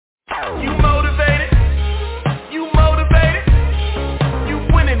You motivated? You motivated? You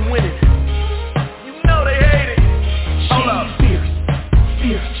winning. You know they hate it. Hold up. Fierce.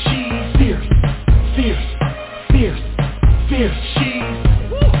 She's fierce. She's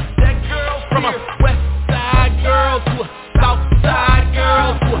that girl from a west side girl to a south side girl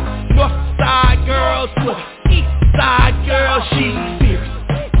to a north side girl to a east side girl. She's fierce.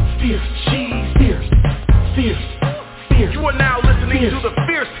 She's fierce. You are now listening to the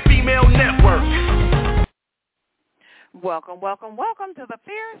Fierce Female Network. Welcome to the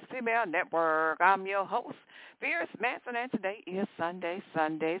Fierce Female Network. I'm your host, Fierce Manson, and today is Sunday,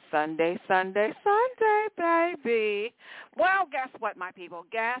 baby. Well, guess what, my people?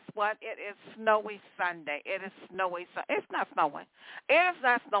 Guess what? It is snowy Sunday. It's not snowing. It is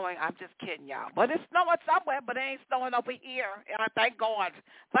not snowing. I'm just kidding, y'all. But it's snowing somewhere, but it ain't snowing over here. Thank God.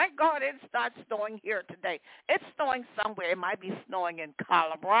 Thank God it starts snowing here today. It's snowing somewhere. It might be snowing in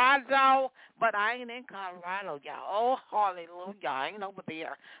Colorado, but I ain't in Colorado, y'all. Oh, hallelujah. I ain't over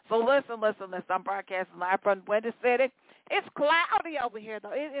there. So listen. I'm broadcasting live from Winter City. It's cloudy over here,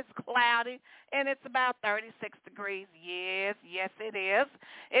 though. It is cloudy, and it's about 36 degrees. Yes, it is.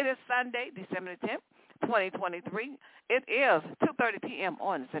 It is Sunday, December 10th, 2023. It is 2:30 p.m.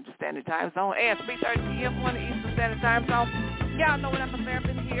 on the Central Standard Time Zone and 3:30 p.m. on the Eastern Standard Time Zone. Y'all know what I'm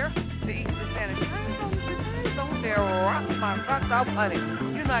observing here. The Eastern Standard Time Zone. They're rocking my rocks off, honey.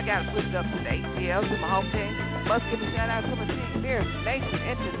 You know I got to put it up to the ATL, to my home team. Must give a shout out to my team, Fierce Nation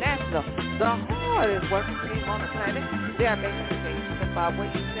International, the hardest working team on the planet. They are making decisions in Zimbabwe,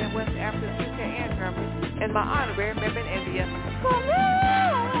 Eastern and West Africa, UK, and Germany, and my honorary member in India. Good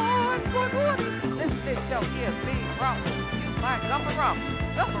morning. This show is being brought to you by Gumbarum,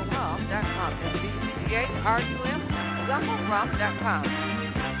 Gumbarum.com, SBCARUM, Gumbarum.com.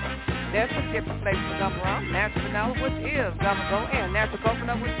 There's some different flavors of gum rum, natural vanilla, which is gum gold, and natural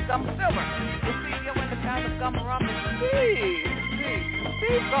coconut, which is gum silver. The CEO and the founder of gum rum is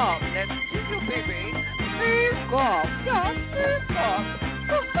Steve Gum. That's G-U-B-B. Steve Gum. Yeah, Steve Gum.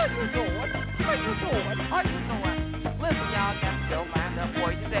 How you doing? Listen, y'all, got the show lined up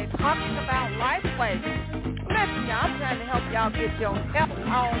for you today, talking about LifeWave. Listen, y'all, I'm trying to help y'all get your health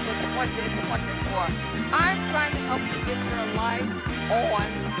on in 2024. I'm trying to help you get your life on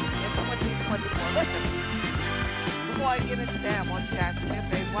 2024. Listen, before I get into that, I want you guys to do me a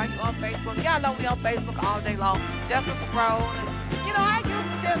favor. While you're on Facebook, y'all know we on Facebook all day long, just a scroll. I used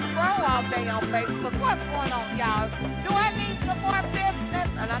to just scroll all day on Facebook. What's going on, y'all? Do I need some more business?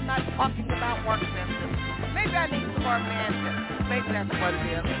 And I'm not talking about work business. Maybe I need some more man business. Maybe that's what it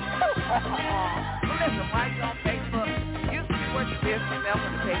is. But listen, while you're on Facebook, you see what your business is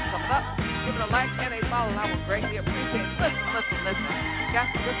when the page comes up. Give it a like and a follow, and I would greatly appreciate it. Listen. Got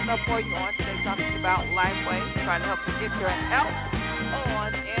some good stuff for you on today, talking about LifeWave, trying to help you get your health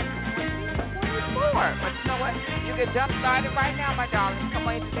on in 2024. But you know what? You can jump started right now, my darling. Come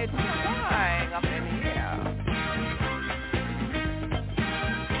on to get you flying up in the air.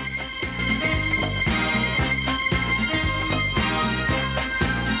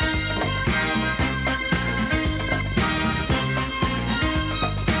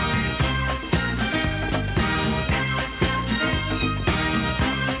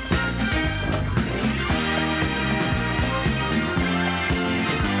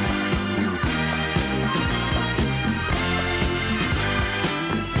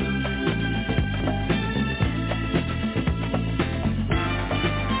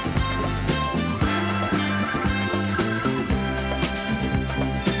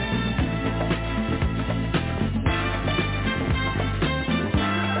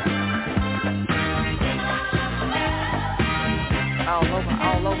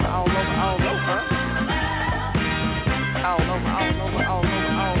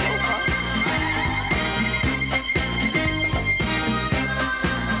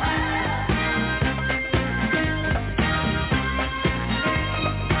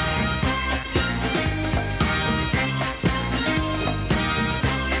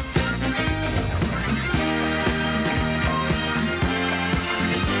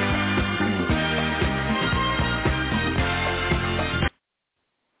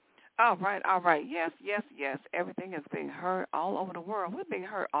 All right. Yes. Everything is being heard all over the world. We're being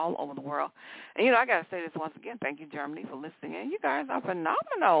heard all over the world. And, I got to say this once again. Thank you, Germany, for listening. And you guys are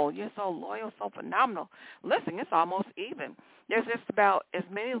phenomenal. You're so loyal, so phenomenal. Listen, it's almost even. There's just about as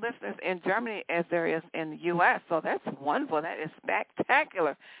many listeners in Germany as there is in the U.S., so that's wonderful. That is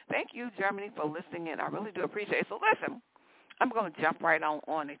spectacular. Thank you, Germany, for listening in. I really do appreciate it. So, listen. I'm going to jump right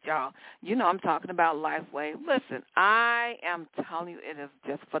on it, y'all. I'm talking about LifeWave. Listen, I am telling you, it is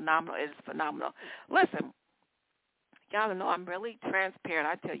just phenomenal. It is phenomenal. Listen, Y'all know I'm really transparent.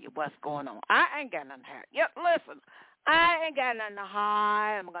 I tell you what's going on. I ain't got nothing to hide. Yep, listen, I ain't got nothing to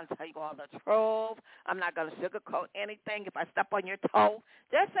hide. I'm going to tell you all the truth. I'm not going to sugarcoat anything. If I step on your toe,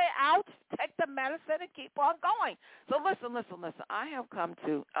 just say, ouch, take the medicine and keep on going. So listen. I have come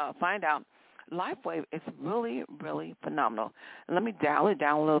to find out LifeWave is really, really phenomenal. And let me dial it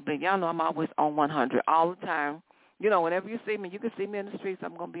down a little bit. Y'all know I'm always on 100 all the time. You know, whenever you see me, you can see me in the streets,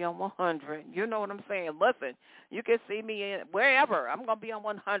 I'm going to be on 100. You know what I'm saying? Listen, you can see me in wherever. I'm going to be on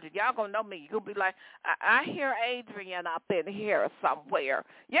 100. Y'all going to know me. You'll be like, I hear Adrian up in here somewhere.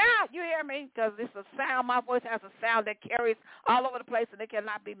 Yeah, you hear me? Because it's a sound. My voice has a sound that carries all over the place, and it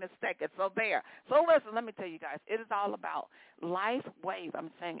cannot be mistaken. So there. So listen, let me tell you guys. It is all about LifeWave.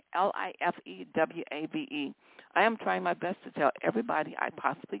 I'm saying LifeWave. I am trying my best to tell everybody I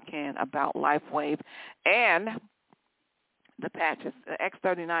possibly can about LifeWave and the patches, the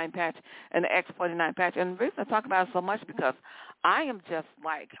X39 patch and the X49 patch. And the reason I talk about it so much because I am just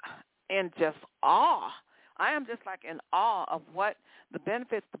like in just awe. I am just like in awe of what the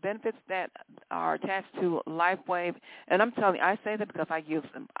benefits that are attached to LifeWave. And I'm telling you, I say that because I use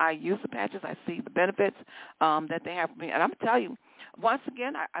them. I use the patches. I see the benefits that they have for me. And I'm telling you, once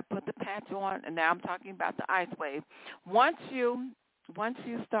again, I put the patch on, and now I'm talking about the Ice Wave. Once you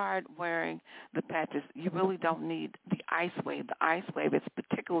start wearing the patches, you really don't need the Ice Wave. The Ice Wave is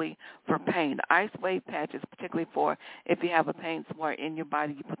particularly for pain. The Ice Wave patch is particularly for if you have a pain somewhere in your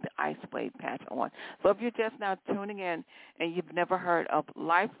body, you put the Ice Wave patch on. So if you're just now tuning in and you've never heard of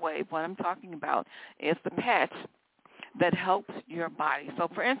LifeWave, what I'm talking about is the patch that helps your body. So,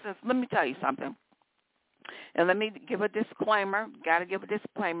 for instance, let me tell you something. And let me give a disclaimer. Got to give a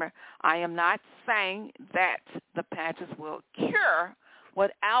disclaimer. I am not saying that the patches will cure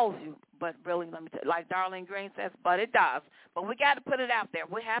what ails you, but really, let me tell you, like Darlene Green says, but it does. But we got to put it out there.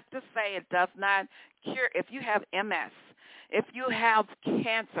 We have to say it does not cure. If you have MS, if you have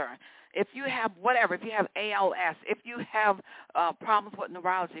cancer, if you have whatever, if you have ALS, if you have problems with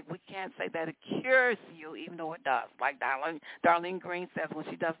neurology, we can't say that it cures you, even though it does. Like Darlene Green says when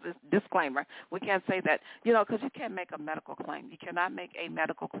she does this disclaimer, we can't say that, because you can't make a medical claim. You cannot make a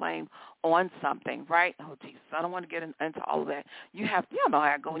medical claim on something, right? Oh, Jesus, I don't want to get into all of that. You know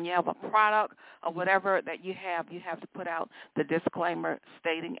how it goes. When you have a product or whatever that you have to put out the disclaimer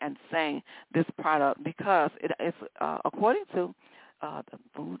stating and saying this product because it is according to the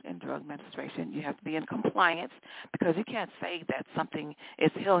Food and Drug Administration, you have to be in compliance because you can't say that something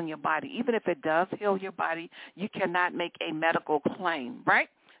is healing your body. Even if it does heal your body, you cannot make a medical claim, right?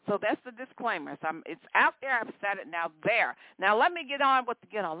 So that's the disclaimer. So it's out there. I've said it now there. Now let me get on with the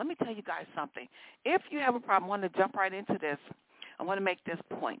get on. Let me tell you guys something. If you have a problem, I want to jump right into this. I want to make this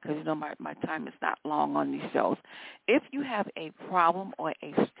point because, my time is not long on these shows. If you have a problem or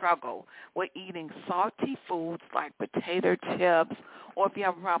a struggle with eating salty foods like potato chips, or if you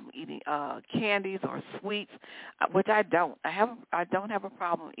have a problem eating candies or sweets, which I don't. I don't have a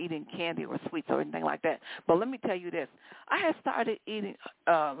problem eating candy or sweets or anything like that. But let me tell you this. I had started eating,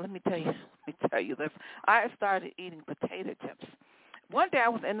 let me tell you this. I had started eating potato chips. One day I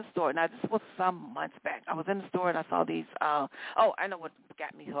was in the store. Now, this was some months back. I was in the store and I saw these, I know what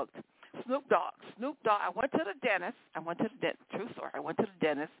got me hooked. Snoop Dogg. I went to the dentist. True story. I went to the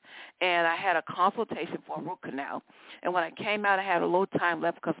dentist, and I had a consultation for a root canal. And when I came out, I had a little time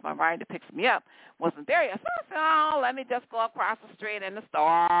left because my rider picks me up wasn't there yet. So I said, let me just go across the street in the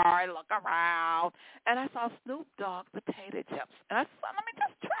store and look around. And I saw Snoop Dogg potato chips. And I said, let me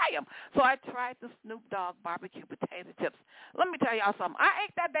just try them. So I tried the Snoop Dogg barbecue potato chips. Let me tell y'all something. I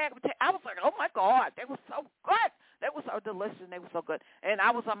ate that bag of potato. I was like, oh, my God, they were so good. They were so delicious, and they were so good. And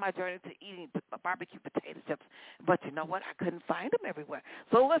I was on my journey to eating barbecue potato chips. But you know what? I couldn't find them everywhere.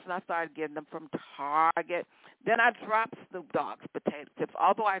 So, listen, I started getting them from Target. Then I dropped Snoop Dogg's potato chips.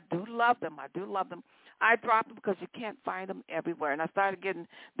 Although I do love them, I dropped them because you can't find them everywhere. And I started getting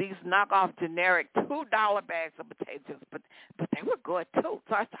these knockoff generic $2 bags of potato chips. But they were good, too.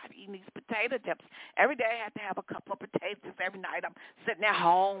 So I started eating these potato chips. Every day I had to have a couple of potato chips. Every night I'm sitting at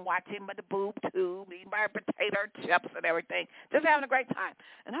home watching my boob tube, eating my potato chips and everything, just having a great time.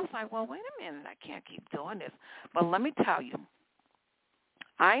 And I was like, well, wait a minute. I can't keep doing this. But let me tell you,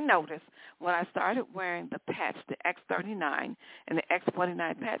 I noticed when I started wearing the patch, the X39 and the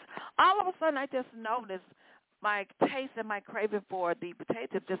X49 patch, all of a sudden I just noticed my taste and my craving for the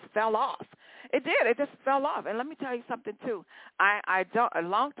potato just fell off. It did. It just fell off. And let me tell you something, too. A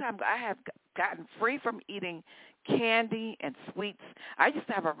long time ago, I have gotten free from eating candy and sweets. I used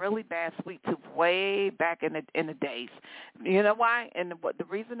to have a really bad sweet tooth way back in the days. You know why? And the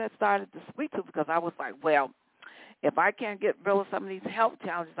reason that started the sweet tooth because I was like, well, if I can't get rid of some of these health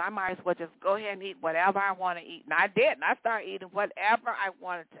challenges, I might as well just go ahead and eat whatever I want to eat. And I did. And I started eating whatever I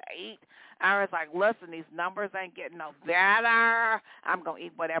wanted to eat. I was like, listen, these numbers ain't getting no better. I'm going to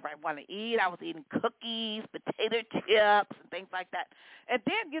eat whatever I want to eat. I was eating cookies, potato chips, and things like that. And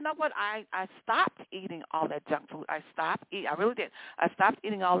then, you know what? I stopped eating all that junk food. I really did. I stopped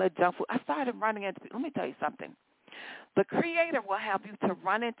eating all that junk food. I started running into people. Let me tell you something. The Creator will help you to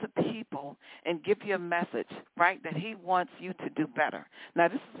run into people and give you a message, right, that he wants you to do better. Now,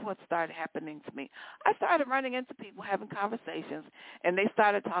 this is what started happening to me. I started running into people, having conversations, and they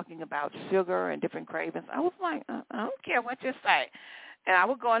started talking about sugar and different cravings. I was like, I don't care what you say. And I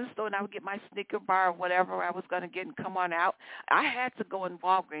would go in the store and I would get my Snicker bar or whatever I was going to get and come on out. I had to go in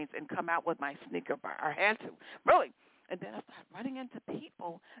Walgreens and come out with my Snicker bar. I had to, really. And then I started running into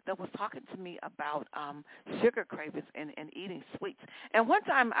people that was talking to me about sugar cravings and eating sweets. And one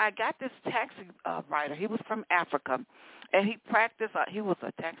time I got this taxi rider. He was from Africa, and he practiced. He was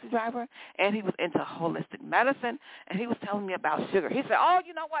a taxi driver, and he was into holistic medicine, and he was telling me about sugar. He said, oh,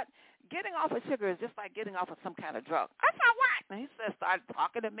 you know what? Getting off of sugar is just like getting off of some kind of drug. I said, what? And he started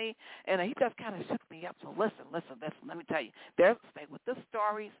talking to me, and he just kind of shook me up. So listen. Let me tell you. Stay with the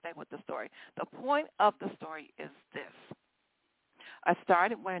story. The point of the story is this. I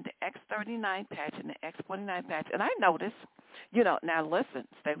started wearing the X39 patch and the X49 patch, and I noticed, now listen,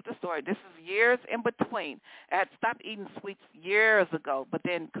 stay with the story. This is years in between. I had stopped eating sweets years ago, but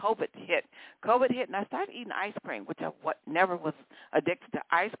then COVID hit, and I started eating ice cream, which I never was addicted to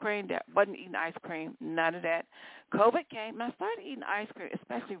ice cream. That wasn't eating ice cream, none of that. COVID came, and I started eating ice cream,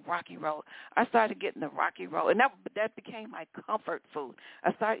 especially Rocky Road. I started getting the Rocky Road, and that became my comfort food.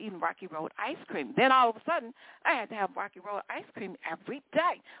 I started eating Rocky Road ice cream. Then all of a sudden, I had to have Rocky Road ice cream every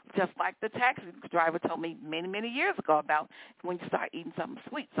day, just like the taxi driver told me many, many years ago about when you start eating something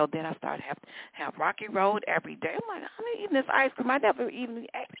sweet. So then I started have Rocky Road every day. I'm like, I'm eating this ice cream. I never even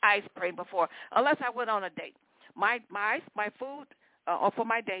ate ice cream before, unless I went on a date. My food or for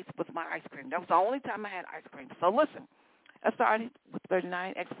my dates was my ice cream. That was the only time I had ice cream. So listen, I started with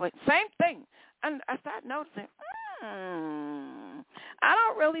 39 exploit, same thing, and I started noticing, I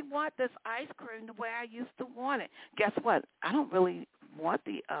don't really want this ice cream the way I used to want it. Guess what? I don't really want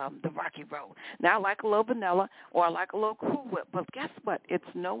the Rocky Road. Now I like a little vanilla or I like a little Cool Whip, but guess what?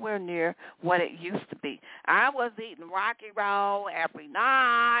 It's nowhere near what it used to be. I was eating Rocky Road every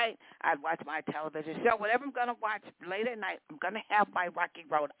night. I'd watch my television show. Whatever I'm going to watch late at night, I'm going to have my Rocky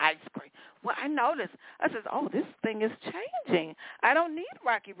Road ice cream. Well, I noticed. I said, oh, this thing is changing. I don't need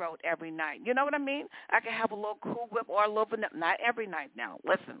Rocky Road every night. You know what I mean? I can have a little Cool Whip or a little vanilla. Not every night now.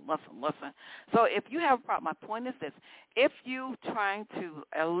 Listen. So if you have a problem, my point is this. If you trying to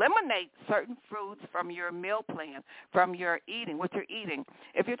eliminate certain foods from your meal plan, from your eating, what you're eating,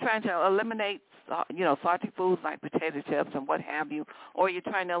 if you're trying to eliminate, salty foods like potato chips and what have you, or you're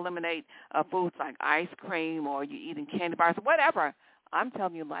trying to eliminate foods like ice cream or you're eating candy bars, whatever, I'm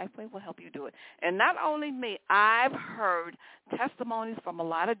telling you, LifeWave will help you do it. And not only me, I've heard testimonies from a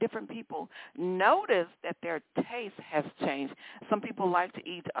lot of different people. Notice that their taste has changed. Some people like to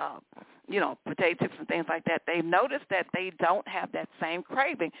eat, potato chips and things like that. They've noticed that they don't have that same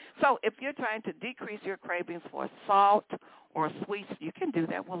craving. So if you're trying to decrease your cravings for salt or sweets, you can do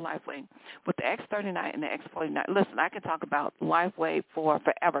that with LifeWave. With the X39 and the X49, listen, I can talk about LifeWave for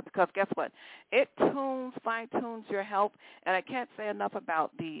forever because guess what? It fine-tunes your health, and I can't say enough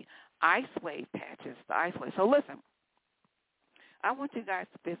about the IceWave patches, the IceWave. So listen, I want you guys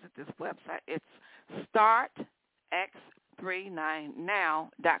to visit this website. It's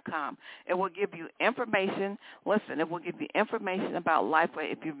startx39now.com. It will give you information. Listen, it will give you information about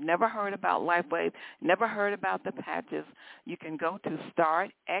LifeWave. If you've never heard about LifeWave, never heard about the patches, you can go to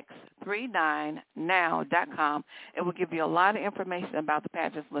startx39now.com. It will give you a lot of information about the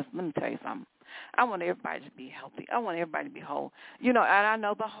patches. Listen, let me tell you something. I want everybody to be healthy. I want everybody to be whole. And I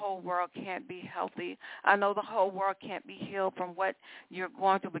know the whole world can't be healthy. I know the whole world can't be healed from what you're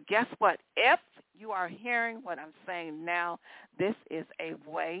going through. But guess what? If you are hearing what I'm saying now, this is a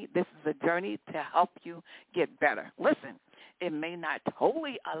way, this is a journey to help you get better. Listen, it may not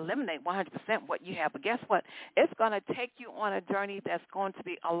totally eliminate 100% what you have, but guess what? It's going to take you on a journey that's going to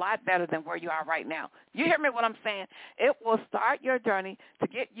be a lot better than where you are right now. You hear me what I'm saying? It will start your journey to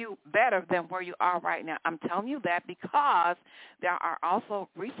get you better than where you are right now. I'm telling you that because there are also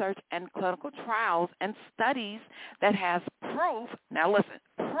research and clinical trials and studies that has proof, now listen,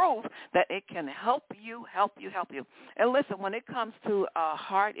 proof that it can help you. And listen, when it comes to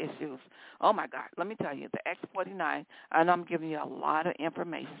heart issues, oh, my God, let me tell you, the X49, I know I'm giving you a lot of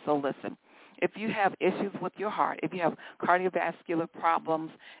information, so listen. If you have issues with your heart, if you have cardiovascular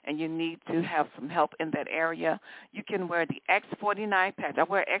problems and you need to have some help in that area, you can wear the X49 patch. I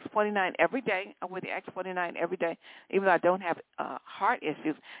wear X49 every day. Even though I don't have heart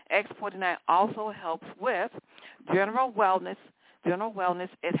issues. X49 also helps with general wellness.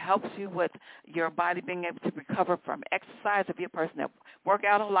 It helps you with your body being able to recover from exercise. If you're a person that work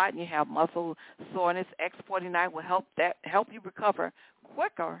out a lot and you have muscle soreness, X49 will help you recover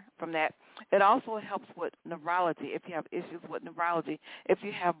quicker from that. It also helps with neurology. If you have issues with neurology, if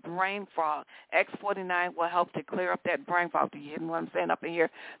you have brain fog, X49 will help to clear up that brain fog. Do you hear what I'm saying up in here?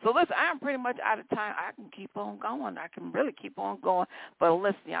 So listen, I am pretty much out of time. I can keep on going. I can really keep on going. But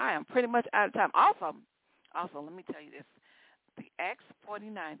listen, I am pretty much out of time. Also, let me tell you this. The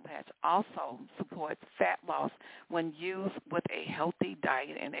X49 patch also supports fat loss when used with a healthy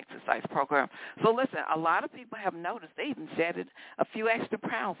diet and exercise program. So listen, a lot of people have noticed they even shedded a few extra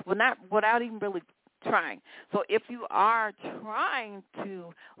pounds without even really trying. So if you are trying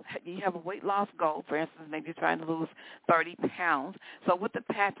to, you have a weight loss goal, for instance, maybe you're trying to lose 30 pounds. So with the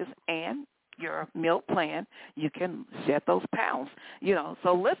patches and your meal plan, you can shed those pounds.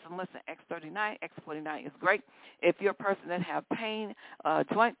 So listen, X49 is great. If you're a person that have pain,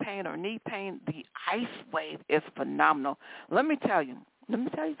 joint pain or knee pain, the LifeWave is phenomenal. Let me tell you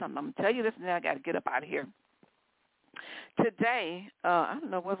something. I'm going to tell you this, and then I got to get up out of here. Today, I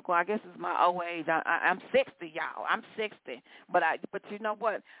don't know what's going on. I guess it's my old age. I'm 60, y'all. I'm 60. But you know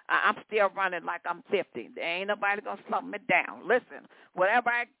what? I'm still running like I'm 50. There ain't nobody going to slow me down. Listen,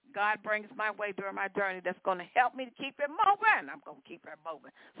 whatever God brings my way during my journey that's going to help me to keep it moving, I'm going to keep it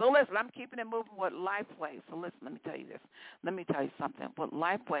moving. So listen, I'm keeping it moving with LifeWave. So listen, let me tell you this. Let me tell you something. With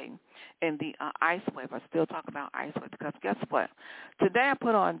LifeWave and the IceWave, I still talk about IceWave because guess what? Today I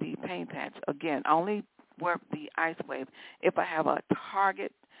put on the pain patch. Again, only wear the IceWave if I have a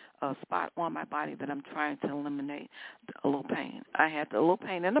target spot on my body that I'm trying to eliminate a little pain. I had the little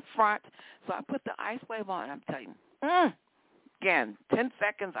pain in the front, so I put the IceWave on. I'm telling you, again, 10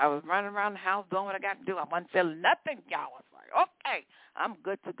 seconds, I was running around the house doing what I got to do. I wasn't feeling nothing, y'all. I was like, okay, I'm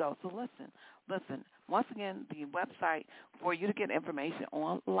good to go. So listen. Once again, the website for you to get information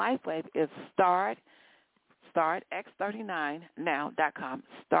on LifeWave is startx39now.com.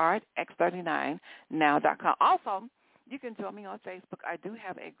 Startx39now.com. Also, you can join me on Facebook. I do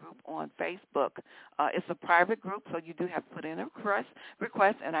have a group on Facebook. It's a private group, so you do have to put in a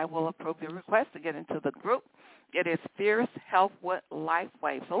request, and I will approve your request to get into the group. It is Fierce Health with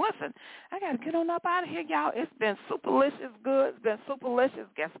LifeWave. So listen, I got to get on up out of here, y'all. It's been superlicious good. It's been superlicious.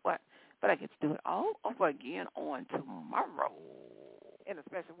 Guess what? But I get to do it all over again on tomorrow. In the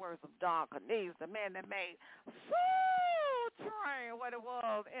special words of Don Cornelius, the man that made Soul Train what it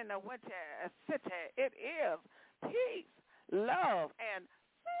was in the Winter City. It is peace, love, and